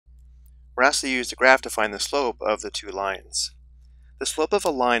We're asked to use the graph to find the slope of the two lines. The slope of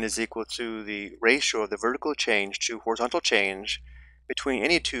a line is equal to the ratio of the vertical change to horizontal change between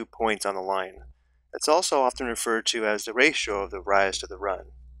any 2 points on the line. It's also often referred to as the ratio of the rise to the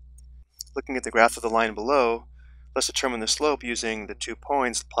run. Looking at the graph of the line below, let's determine the slope using the 2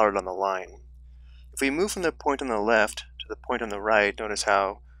 points plotted on the line. If we move from the point on the left to the point on the right, notice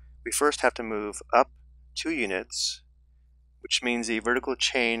how we first have to move up 2 units, which means the vertical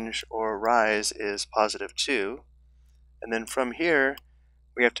change or rise is positive 2. And then from here,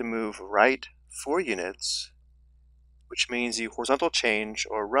 we have to move right 4 units, which means the horizontal change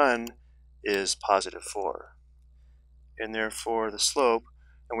or run is positive 4. And therefore the slope,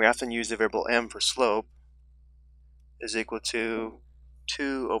 and we often use the variable m for slope, is equal to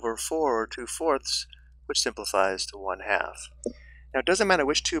 2 over 4 or 2/4, which simplifies to 1/2. Now it doesn't matter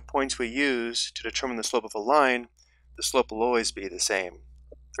which 2 points we use to determine the slope of a line, the slope will always be the same.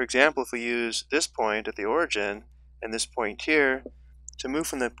 For example, if we use this point at the origin and this point here to move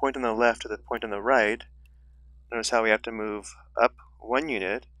from the point on the left to the point on the right, notice how we have to move up 1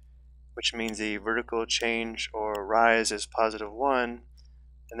 unit, which means the vertical change or rise is positive 1,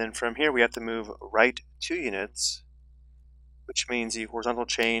 and then from here we have to move right 2 units, which means the horizontal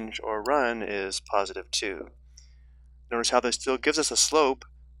change or run is positive 2. Notice how this still gives us a slope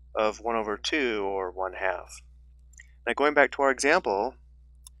of 1 over 2 or 1/2. Now going back to our example,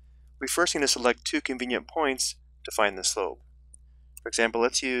 we first need to select 2 convenient points to find the slope. For example,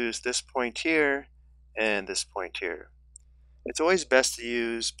 let's use this point here and this point here. It's always best to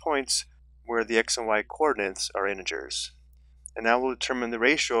use points where the x and y coordinates are integers. And now we'll determine the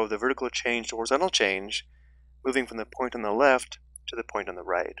ratio of the vertical change to horizontal change, moving from the point on the left to the point on the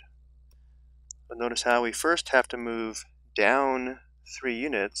right. But notice how we first have to move down 3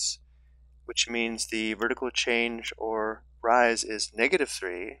 units, which means the vertical change or rise is negative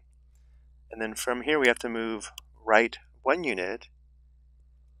 3. And then from here we have to move right 1 unit,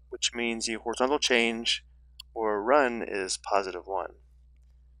 which means the horizontal change or run is positive 1.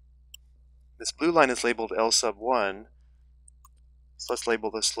 This blue line is labeled L sub 1, so let's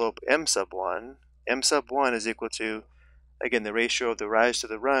label the slope M sub 1. M sub 1 is equal to, again, the ratio of the rise to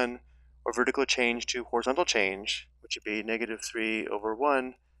the run, or vertical change to horizontal change, which would be negative 3 over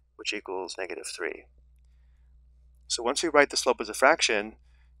 1, which equals negative 3. So once we write the slope as a fraction,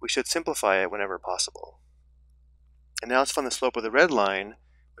 we should simplify it whenever possible. And now let's find the slope of the red line,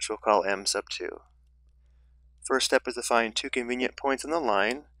 which we'll call M sub 2. First step is to find 2 convenient points on the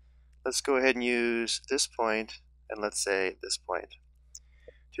line. Let's go ahead and use this point, and let's say this point.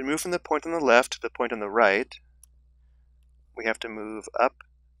 To move from the point on the left to the point on the right, we have to move up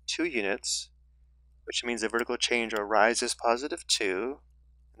 2 units, which means the vertical change or rise is positive 2.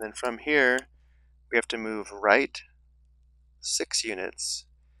 And then from here, we have to move right 6 units,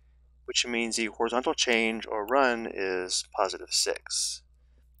 which means the horizontal change or run is positive 6.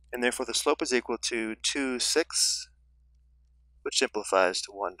 And therefore the slope is equal to 2/6, which simplifies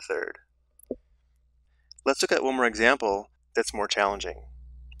to 1/3. Let's look at one more example that's more challenging.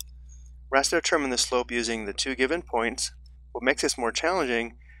 We're asked to determine the slope using the 2 given points. What makes this more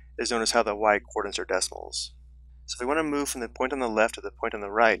challenging is notice how the y coordinates are decimals. So if we want to move from the point on the left to the point on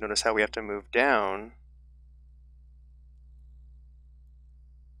the right, notice how we have to move down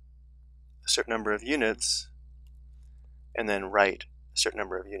a certain number of units and then right a certain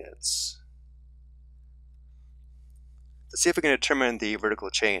number of units. Let's see if we can determine the vertical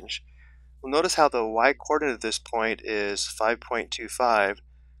change. We'll notice how the y coordinate of this point is 5.25.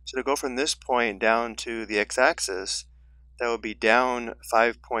 So to go from this point down to the x-axis, that would be down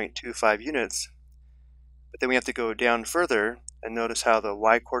 5.25 units. But then we have to go down further and notice how the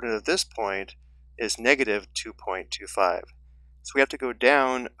y coordinate of this point is negative 2.25. So we have to go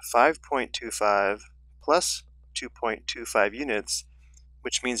down 5.25 plus 2.25 units,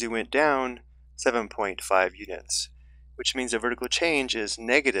 which means we went down 7.5 units, which means the vertical change is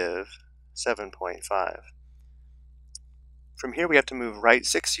negative 7.5. From here we have to move right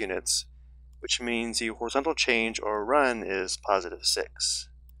 6 units, which means the horizontal change or run is positive 6.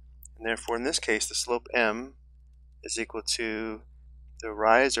 And therefore in this case the slope M is equal to the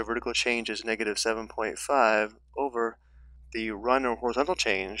rise or vertical change is negative 7.5 over the run or horizontal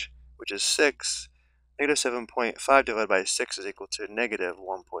change, which is 6. Negative 7.5 divided by 6 is equal to negative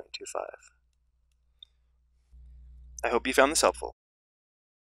 1.25. I hope you found this helpful.